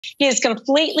He is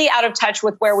completely out of touch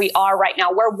with where we are right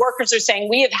now, where workers are saying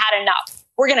we have had enough.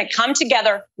 We're going to come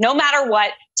together no matter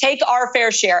what, take our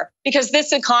fair share, because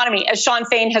this economy, as Sean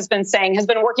Fain has been saying, has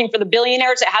been working for the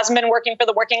billionaires. It hasn't been working for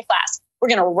the working class. We're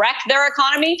going to wreck their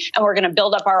economy, and we're going to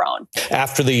build up our own.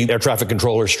 After the air traffic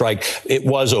controller strike, it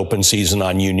was open season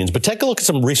on unions. But take a look at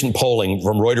some recent polling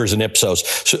from Reuters and Ipsos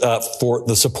for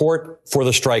the support for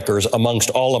the strikers amongst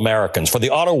all Americans. For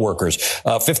the auto workers,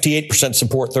 58%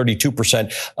 support,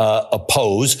 32%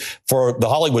 oppose. For the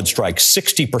Hollywood strike,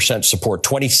 60% support,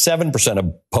 27%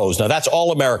 oppose. Now, that's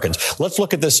all Americans. Let's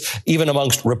look at this even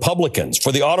amongst Republicans.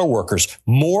 For the auto workers,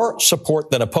 more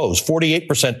support than oppose.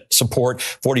 48% support,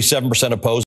 47%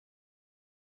 opposed.